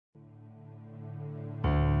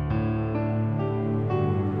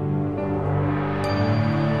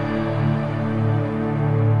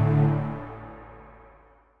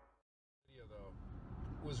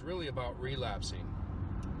really about relapsing.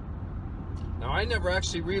 Now, I never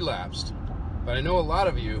actually relapsed, but I know a lot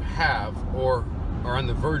of you have or are on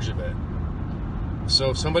the verge of it.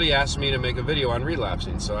 So somebody asked me to make a video on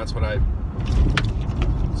relapsing, so that's what I'm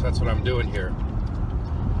doing here.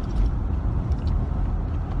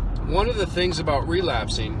 One of the things about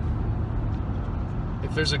relapsing,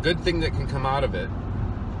 if there's a good thing that can come out of it,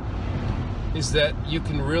 is that you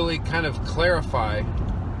can really kind of clarify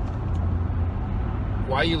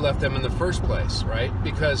why you left them in the first place, right?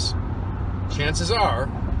 Because chances are,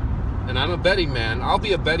 and I'm a betting man, I'll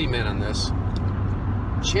be a betting man on this,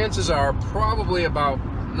 chances are probably about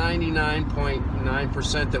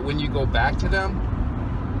 99.9% that when you go back to them,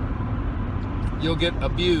 you'll get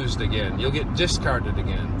abused again, you'll get discarded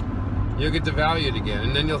again, you'll get devalued again,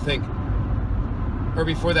 and then you'll think, or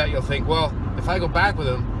before that you'll think, well, if I go back with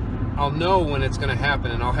them, I'll know when it's going to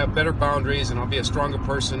happen, and I'll have better boundaries, and I'll be a stronger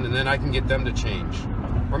person, and then I can get them to change.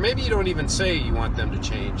 Or maybe you don't even say you want them to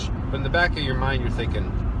change, but in the back of your mind you're thinking,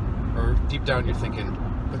 or deep down you're thinking,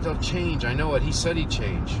 but they'll change, I know it, he said he'd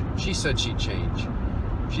change, she said she'd change,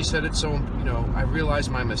 she said it, so, you know, I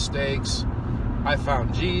realized my mistakes, I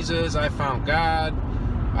found Jesus, I found God,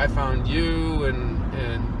 I found you,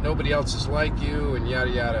 and nobody else is like you, and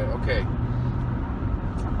yada yada. Okay,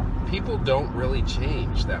 people don't really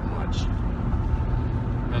change that much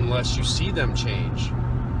unless you see them change,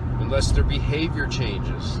 unless their behavior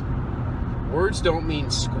changes. Words don't mean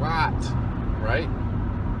squat, right?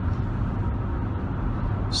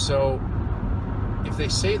 So if they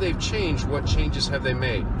say they've changed, what changes have they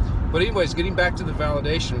made? But anyways, getting back to the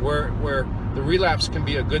validation, where the relapse can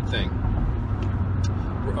be a good thing.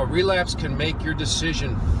 A relapse can make your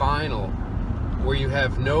decision final, where you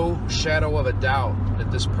have no shadow of a doubt that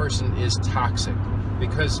this person is toxic.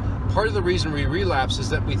 Because part of the reason we relapse is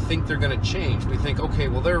that we think they're going to change. We think, okay,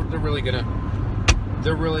 well, they're really,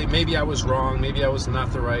 maybe I was wrong, maybe I was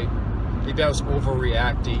not the right, maybe I was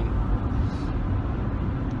overreacting.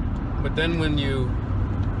 But then when you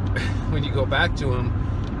go back to them,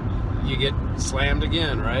 you get slammed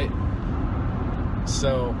again, right?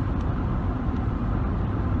 So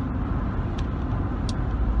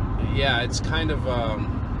yeah, it's kind of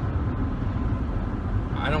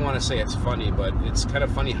I don't want to say it's funny, but it's kind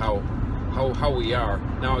of funny how we are.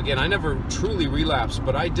 Now again, I never truly relapsed,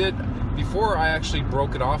 but I did before I actually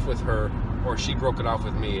broke it off with her, or she broke it off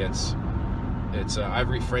with me. It's I've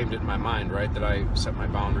reframed it in my mind, right, that I set my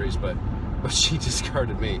boundaries, but she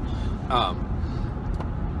discarded me.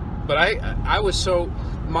 But I was so,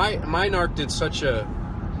 my narc did such a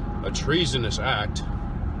treasonous act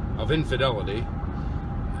of infidelity.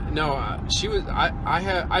 No, she was.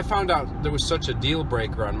 I found out there was such a deal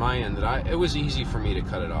breaker on my end that it was easy for me to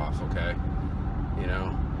cut it off. Okay, you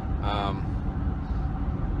know.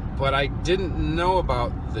 But I didn't know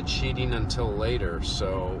about the cheating until later.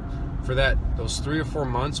 So for those 3 or 4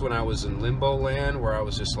 months when I was in limbo land, where I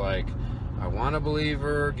was just like, I want to believe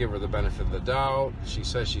her, give her the benefit of the doubt. She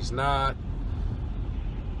says she's not.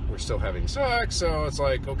 We're still having sex, so it's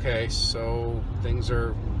like, okay, so things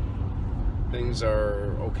are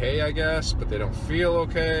okay, I guess, but they don't feel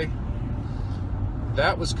okay.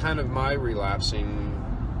 That was kind of my relapsing,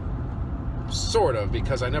 sort of,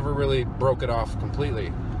 because I never really broke it off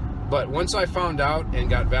completely. But once I found out and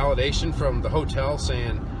got validation from the hotel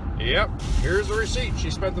saying, yep, here's the receipt, she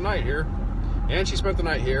spent the night here, and she spent the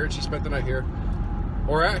night here, and she spent the night here,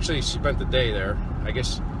 or actually she spent the day there. I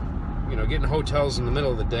guess, you know, getting hotels in the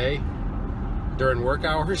middle of the day during work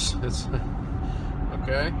hours, it's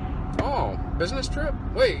okay. Oh, business trip?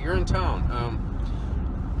 Wait, you're in town.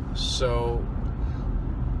 So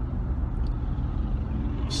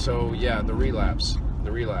yeah, the relapse.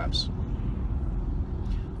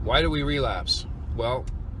 Why do we relapse? Well,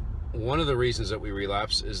 one of the reasons that we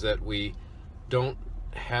relapse is that we don't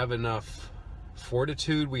have enough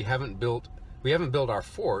fortitude. We haven't built our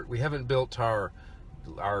fort. We haven't built our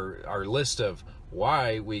list of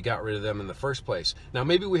why we got rid of them in the first place. Now,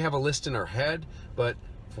 maybe we have a list in our head, but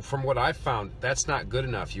from what I've found, that's not good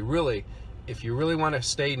enough. If you really want to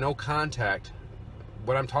stay no contact,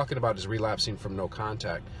 what I'm talking about is relapsing from no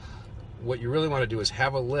contact. What you really want to do is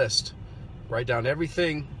have a list, write down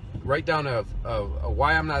everything, write down a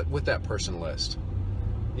why I'm not with that person list.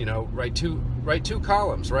 You know, write two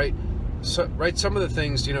columns, right? So write some of the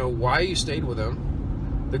things, you know, why you stayed with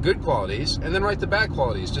them, the good qualities, and then write the bad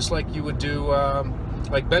qualities, just like you would do,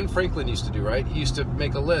 like Ben Franklin used to do, right? He used to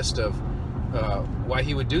make a list of why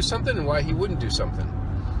he would do something and why he wouldn't do something,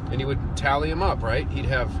 and he would tally them up, right? He'd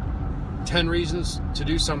have 10 reasons to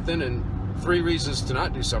do something and 3 reasons to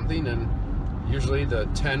not do something, and usually the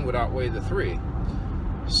 10 would outweigh the 3.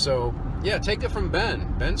 So Yeah, take it from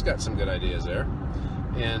Ben. Ben's got some good ideas there.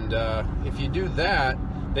 And if you do that,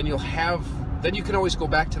 then then you can always go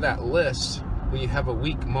back to that list when you have a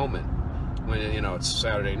weak moment. When, it's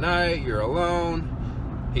Saturday night, you're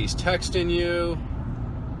alone, he's texting you,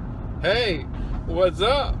 hey, what's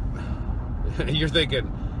up? You're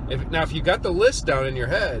thinking, if you got the list down in your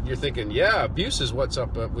head, you're thinking, yeah, abuse is what's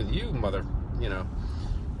up with you, mother,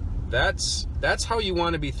 That's how you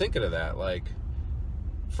want to be thinking of that. Like,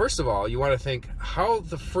 first of all, you want to think, how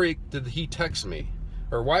the freak did he text me?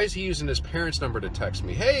 Or why is he using his parents' number to text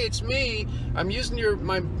me? Hey, it's me. I'm using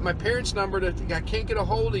my parents' number I can't get a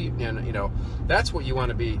hold of you. And, that's what you want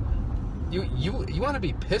to be. You want to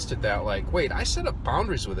be pissed at that. Like, wait, I set up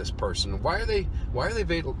boundaries with this person. Why are they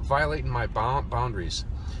violating my boundaries?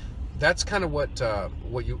 That's kind of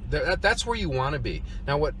that's where you want to be.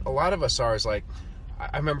 Now, what a lot of us are is like,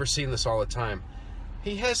 I remember seeing this all the time.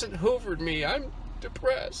 He hasn't hoovered me. I'm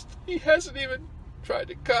depressed. He hasn't even tried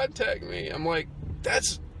to contact me. I'm like,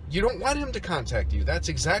 you don't want him to contact you. That's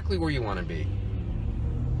exactly where you want to be.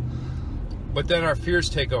 But then our fears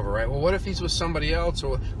take over, right? Well, what if he's with somebody else?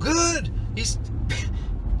 Or good.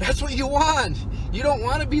 That's what you want. You don't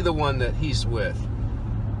want to be the one that he's with.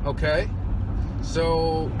 Okay?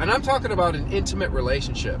 So, and I'm talking about an intimate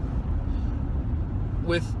relationship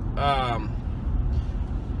with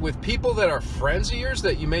people that are friends of yours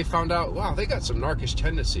that you may find out, wow, they got some narcissic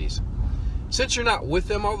tendencies. Since you're not with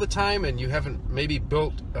them all the time and you haven't maybe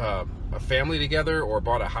built a family together or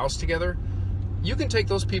bought a house together, you can take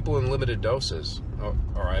those people in limited doses. Oh,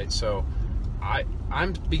 all right, so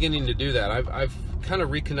I'm beginning to do that. I've kind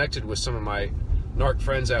of reconnected with some of my narc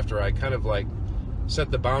friends after I kind of like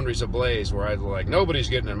set the boundaries ablaze where I like, nobody's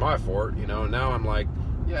getting in my fort, and now I'm like,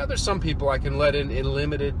 yeah, there's some people I can let in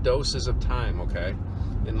limited doses of time, okay,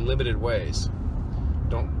 in limited ways.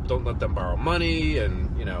 Don't let them borrow money, and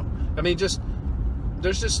I mean, just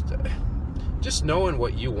knowing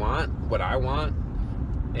what you want, what I want,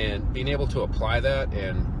 and being able to apply that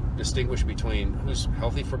and distinguish between who's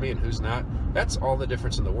healthy for me and who's not. That's all the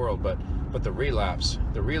difference in the world. But the relapse,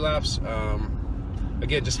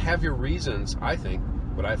 again, just have your reasons. I think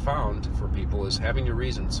what I found for people is having your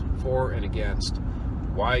reasons for and against,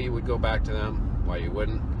 why you would go back to them, why you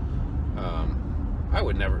wouldn't. I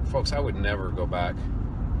would never go back.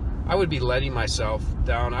 I would be letting myself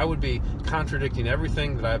down. I would be contradicting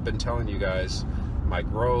everything that I've been telling you guys, my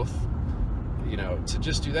growth, to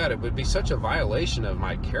just do that. It would be such a violation of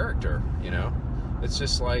my character, It's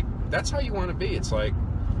just like, that's how you want to be. It's like,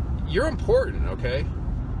 you're important, okay?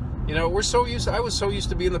 I was so used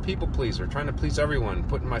to being the people pleaser, trying to please everyone,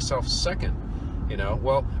 putting myself second,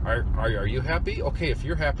 Well, are you happy? Okay, if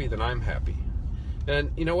you're happy, then I'm happy.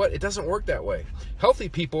 And you know what? It doesn't work that way. Healthy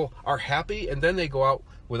people are happy, and then they go out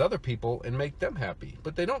with other people and make them happy.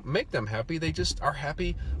 But they don't make them happy. They just are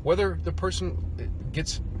happy whether the person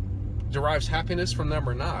derives happiness from them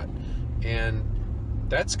or not. And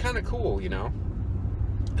that's kind of cool,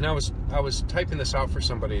 And I was typing this out for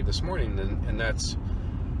somebody this morning, and that's,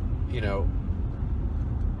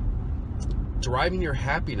 deriving your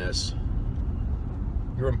happiness,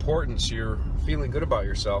 your importance, your feeling good about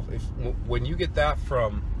yourself. When you get that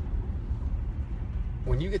from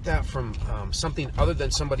something other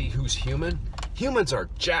than somebody who's human, humans are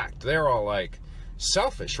jacked. They're all like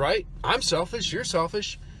selfish, right? I'm selfish, you're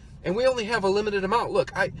selfish, and we only have a limited amount.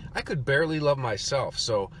 Look, I could barely love myself,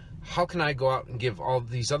 so how can I go out and give all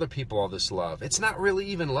these other people all this love? It's not really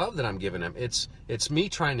even love that I'm giving them. It's me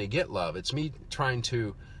trying to get love. It's me trying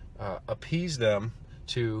to appease them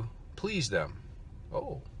to please them.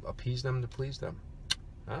 Oh, appease them to please them.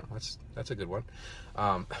 Oh, that's a good one.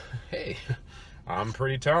 Hey, I'm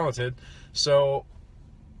pretty talented. So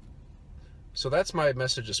that's my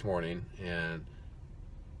message this morning. And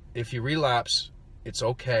if you relapse, it's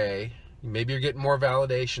okay. Maybe you're getting more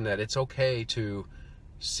validation that it's okay to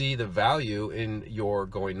see the value in your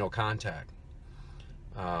going no contact.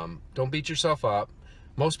 Don't beat yourself up.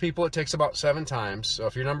 Most people, it takes about 7 times. So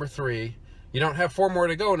if you're number 3, you don't have 4 more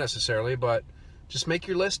to go necessarily, but just make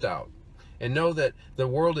your list out and know that the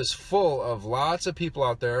world is full of lots of people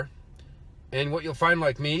out there. And what you'll find,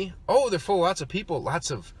 like me, they're full of lots of people,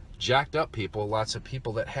 lots of jacked up people, lots of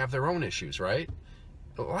people that have their own issues, right?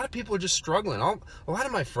 A lot of people are just struggling. A lot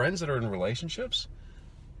of my friends that are in relationships,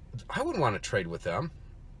 I wouldn't want to trade with them.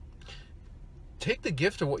 Take the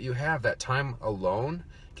gift of what you have. That time alone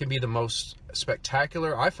can be the most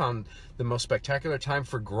spectacular. I found the most spectacular time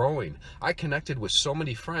for growing. I connected with so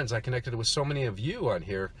many friends. I connected with so many of you on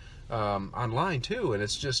here, online too. And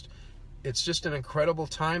it's just an incredible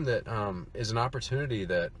time that is an opportunity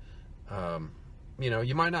that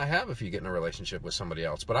you might not have if you get in a relationship with somebody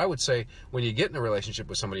else. But I would say when you get in a relationship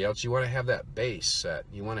with somebody else, you want to have that base set.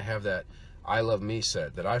 You want to have that I love me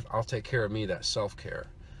set, that I'll take care of me, that self-care.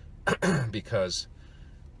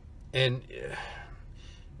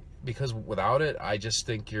 because without it, I just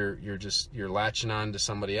think you're latching on to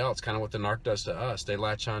somebody else, kind of what the narc does to us. They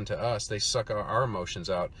latch on to us. They suck our emotions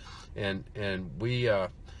out. And we,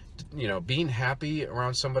 being happy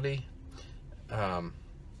around somebody,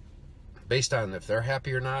 based on if they're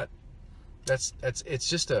happy or not,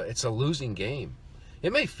 it's a losing game.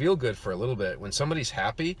 It may feel good for a little bit when somebody's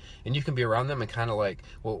happy and you can be around them and kind of like,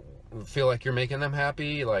 well, feel like you're making them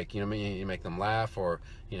happy, like, you make them laugh, or,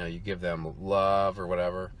 you give them love or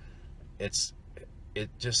whatever. You'll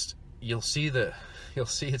see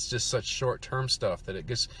it's just such short-term stuff that it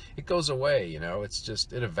goes away,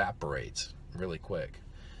 it evaporates really quick.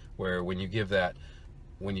 Where when you get that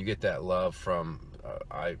love from,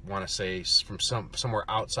 I want to say from somewhere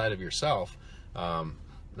outside of yourself. Now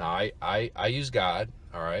I use God,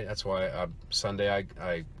 all right. That's why Sunday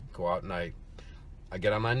I go out and I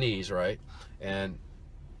get on my knees, right? And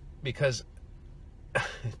because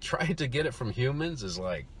trying to get it from humans is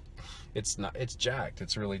like, it's jacked.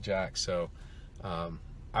 It's really jacked. So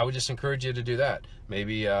I would just encourage you to do that.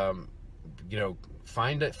 Maybe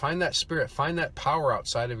find that spirit, find that power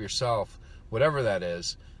outside of yourself, whatever that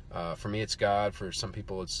is. For me, it's God. For some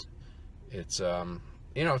people, it's other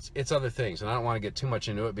things, and I don't want to get too much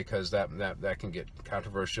into it because that can get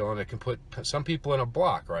controversial and it can put some people in a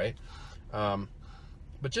block, right?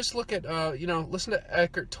 But just look at listen to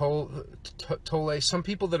Eckhart Tolle. Some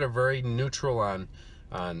people that are very neutral on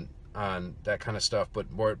that kind of stuff, but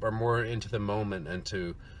are more into the moment,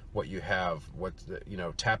 into what you have,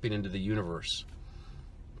 tapping into the universe.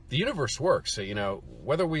 The universe works. So,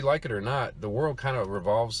 whether we like it or not, the world kind of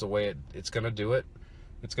revolves the way it's going to do it.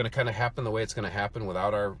 It's going to kind of happen the way it's going to happen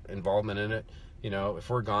without our involvement in it. If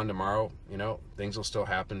we're gone tomorrow, things will still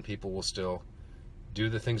happen. People will still do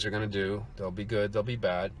the things they're going to do. They'll be good, they'll be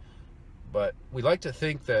bad. But we like to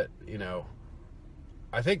think that,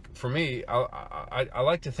 I think for me, I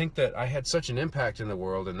like to think that I had such an impact in the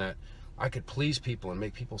world and that I could please people and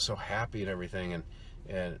make people so happy and everything.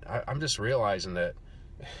 And I'm just realizing that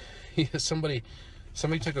somebody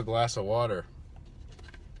took a glass of water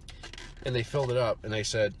and they filled it up and they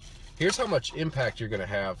said, here's how much impact you're going to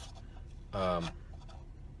have,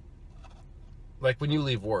 like when you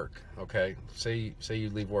leave work, okay? Say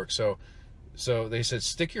you leave work. So they said,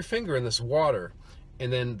 stick your finger in this water,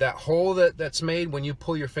 and then that hole that's made when you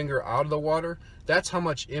pull your finger out of the water, that's how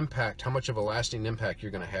much of a lasting impact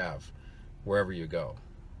you're going to have wherever you go.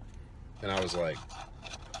 And I was like,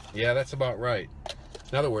 yeah, that's about right.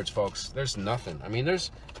 In other words, folks, there's nothing. I mean,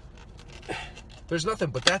 there's nothing,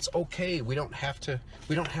 but that's okay. We don't have to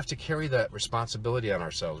carry that responsibility on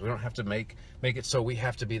ourselves. We don't have to make it so we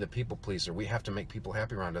have to be the people pleaser. We have to make people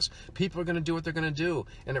happy around us. People are going to do what they're going to do,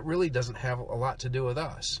 and it really doesn't have a lot to do with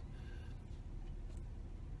us.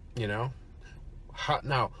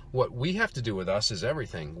 Now, what we have to do with us is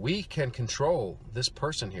everything. We can control this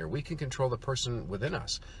person here. We can control the person within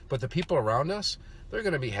us. But the people around us, they're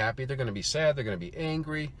going to be happy. They're going to be sad. They're going to be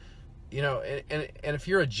angry. And if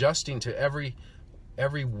you're adjusting to every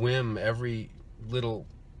whim, every little,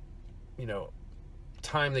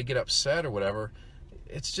 time they get upset or whatever,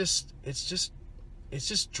 it's just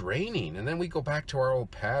draining. And then we go back to our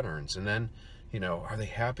old patterns. And then, are they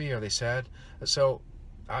happy? Are they sad? So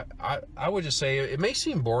I would just say it may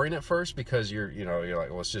seem boring at first because you're like,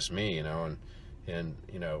 well, it's just me, and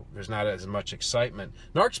there's not as much excitement.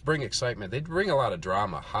 Narcs bring excitement. They bring a lot of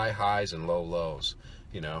drama, high highs and low lows,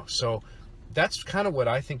 So that's kind of what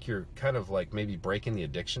I think you're kind of like maybe breaking the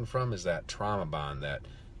addiction from, is that trauma bond, that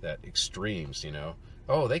extremes,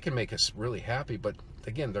 Oh, they can make us really happy, but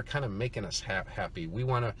again, they're kind of making us happy. We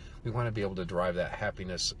want to be able to drive that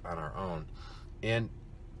happiness on our own.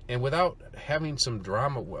 And without having some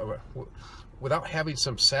drama, without having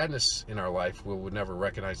some sadness in our life, we would never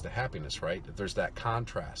recognize the happiness, right? There's that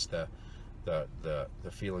contrast, the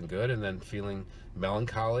feeling good and then feeling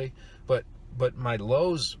melancholy. But my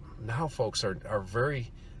lows now, folks, are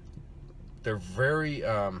very, they're very,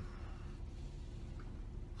 I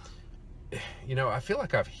feel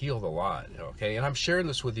like I've healed a lot, okay? And I'm sharing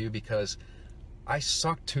this with you because I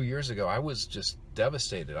sucked 2 years ago. I was just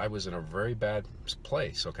devastated. I was in a very bad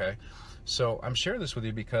place, okay? So I'm sharing this with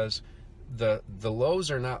you because the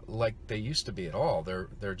lows are not like they used to be at all.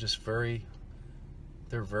 They're just very,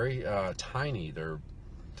 tiny. They're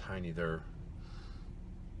tiny. They're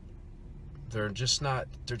just not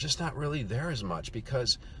really there as much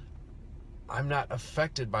because I'm not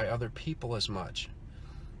affected by other people as much.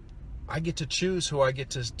 I get to choose who I get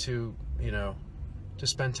to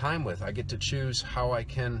spend time with. I get to choose how I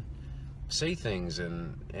can say things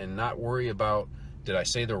and not worry about, did I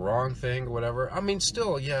say the wrong thing or whatever. I mean,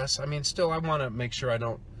 still, yes. I mean, still, I want to make sure I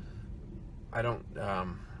don't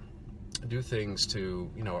do things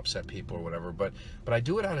to, upset people or whatever. But I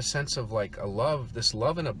do it out of a sense of like a love, this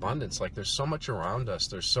love and abundance. Like there's so much around us.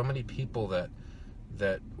 There's so many people that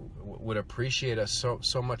would appreciate us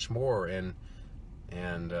so much more. And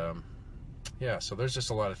yeah, so there's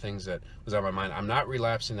just a lot of things that was on my mind. I'm not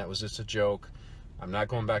relapsing. That was just a joke. I'm not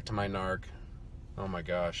going back to my narc. Oh my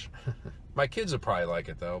gosh. My kids will probably like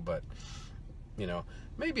it though, but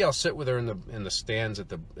maybe I'll sit with her in the stands at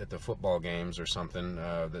the football games or something,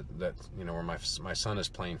 that where my son is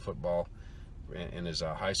playing football in his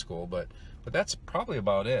high school, but that's probably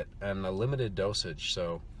about it. And a limited dosage.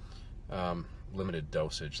 So limited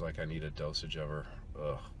dosage, like I need a dosage of her.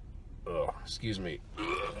 Ugh, excuse me.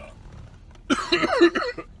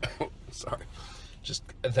 Sorry, just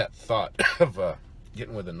that thought of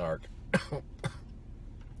getting with a narc.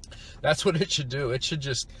 That's what it should do. It should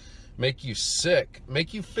just make you sick,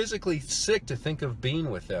 make you physically sick to think of being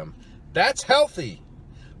with them. That's healthy.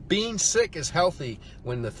 Being sick is healthy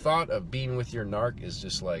when the thought of being with your narc is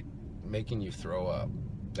just like making you throw up.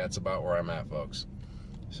 That's about where I'm at, folks.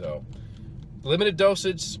 So limited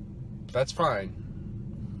dosage, that's fine.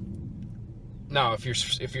 Now, if you're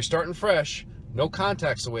starting fresh, no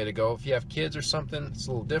contact's the way to go. If you have kids or something, it's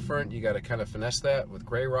a little different. You got to kind of finesse that with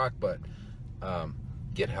Grey Rock, but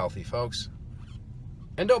get healthy, folks.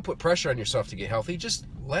 And don't put pressure on yourself to get healthy. Just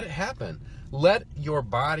let it happen. Let your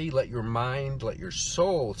body, let your mind, let your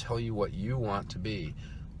soul tell you what you want to be.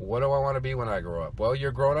 What do I want to be when I grow up? Well,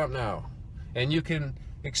 you're grown up now, and you can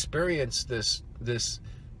experience this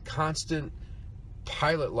constant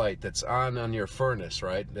pilot light that's on your furnace,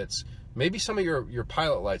 right? That's maybe some of your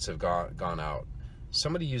pilot lights have gone out.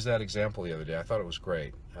 Somebody used that example the other day. I thought it was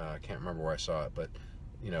great. I can't remember where I saw it, but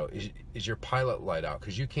is your pilot light out?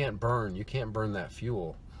 Because you can't burn that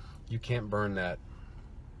fuel. You can't burn that.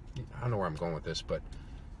 I don't know where I'm going with this, but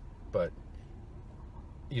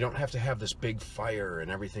you don't have to have this big fire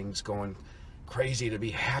and everything's going crazy to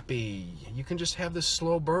be happy. You can just have this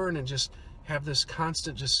slow burn and just have this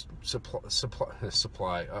constant just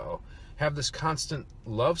supply. Have this constant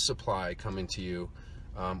love supply coming to you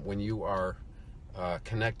when you are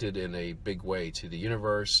connected in a big way to the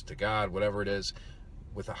universe, to God, whatever it is,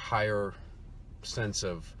 with a higher sense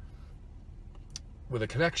of, with a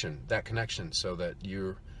connection, so that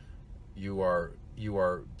you are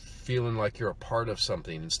feeling like you're a part of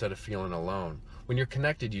something instead of feeling alone. When you're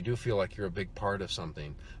connected, you do feel like you're a big part of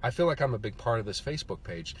something. I feel like I'm a big part of this Facebook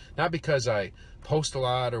page, not because I post a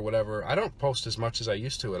lot or whatever. I don't post as much as I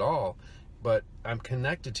used to at all, but I'm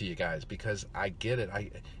connected to you guys because I get it.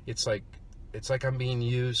 It's like I'm being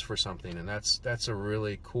used for something, and that's a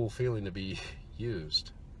really cool feeling to be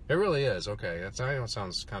used. It really is. Okay, I know it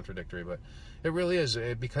sounds contradictory, but it really is,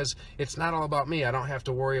 because it's not all about me. I don't have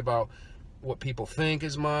to worry about what people think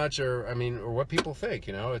as much, or what people think.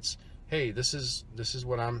 It's, hey, this is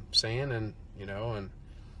what I'm saying, and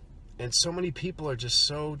and so many people are just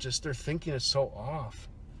their thinking is so off,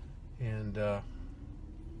 and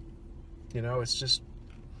it's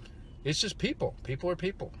just people. People are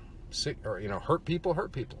people. Sick, or hurt people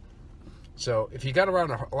hurt people. So if you got a lot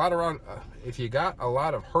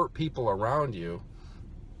of hurt people around you,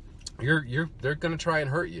 they're going to try and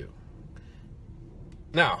hurt you.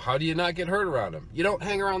 Now, how do you not get hurt around them? You don't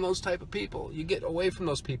hang around those type of people. You get away from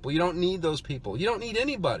those people. You don't need those people. You don't need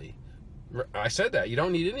anybody. I said that. You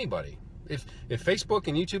don't need anybody. If Facebook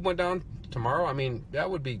and YouTube went down tomorrow, that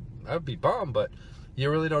would be bum, but you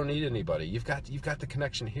really don't need anybody. You've got the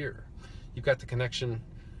connection here. You've got the connection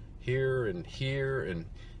here, and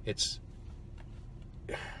it's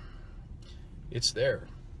there.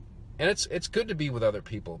 And it's good to be with other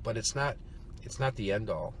people, but it's not the end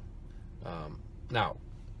all. Now,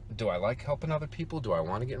 do I like helping other people? Do I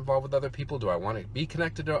want to get involved with other people? Do I want to be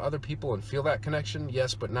connected to other people and feel that connection?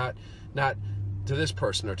 Yes, but not to this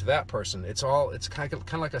person or to that person. It's kind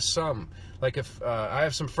of like a sum. Like if I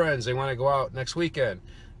have some friends, they want to go out next weekend,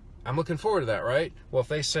 I'm looking forward to that, right? Well, if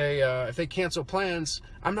they say, if they cancel plans,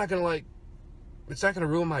 I'm not going to it's not going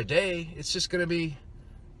to ruin my day. It's just going to be,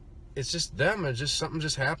 it's just them, and just something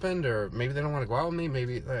just happened, or maybe they don't want to go out with me.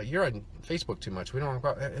 Maybe you're on Facebook too much. We don't want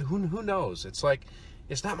to go out. Who knows? It's like,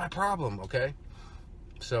 it's not my problem, okay?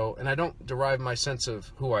 So, and I don't derive my sense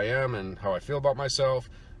of who I am and how I feel about myself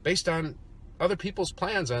based on other people's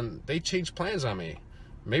plans, and they change plans on me.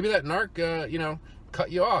 Maybe that narc,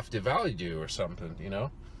 cut you off, devalued you or something,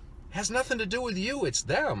 Has nothing to do with you. It's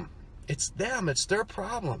them. It's them. It's their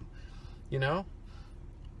problem. you know?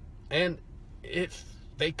 And if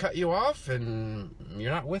they cut you off and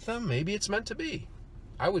you're not with them, maybe it's meant to be.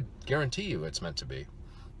 I would guarantee you it's meant to be.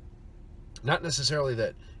 Not necessarily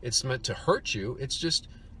that it's meant to hurt you, it's just,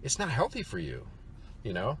 it's not healthy for you,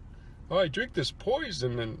 you know? Oh, I drink this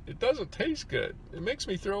poison and it doesn't taste good. It makes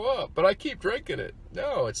me throw up, but I keep drinking it.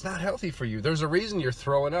 No, it's not healthy for you. There's a reason you're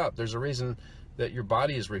throwing up. There's a reason that your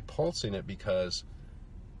body is repulsing it, because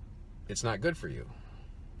it's not good for you.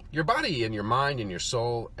 Your body and your mind and your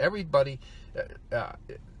soul, everybody,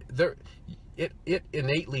 it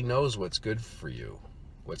innately knows what's good for you,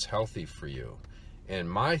 what's healthy for you. And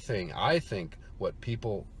my thing, I think what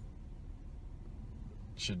people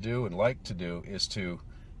should do and like to do is to,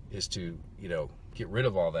 you know, get rid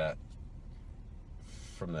of all that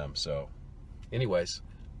from them. So anyways,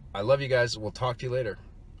 I love you guys. We'll talk to you later.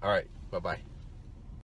 All right. Bye-bye.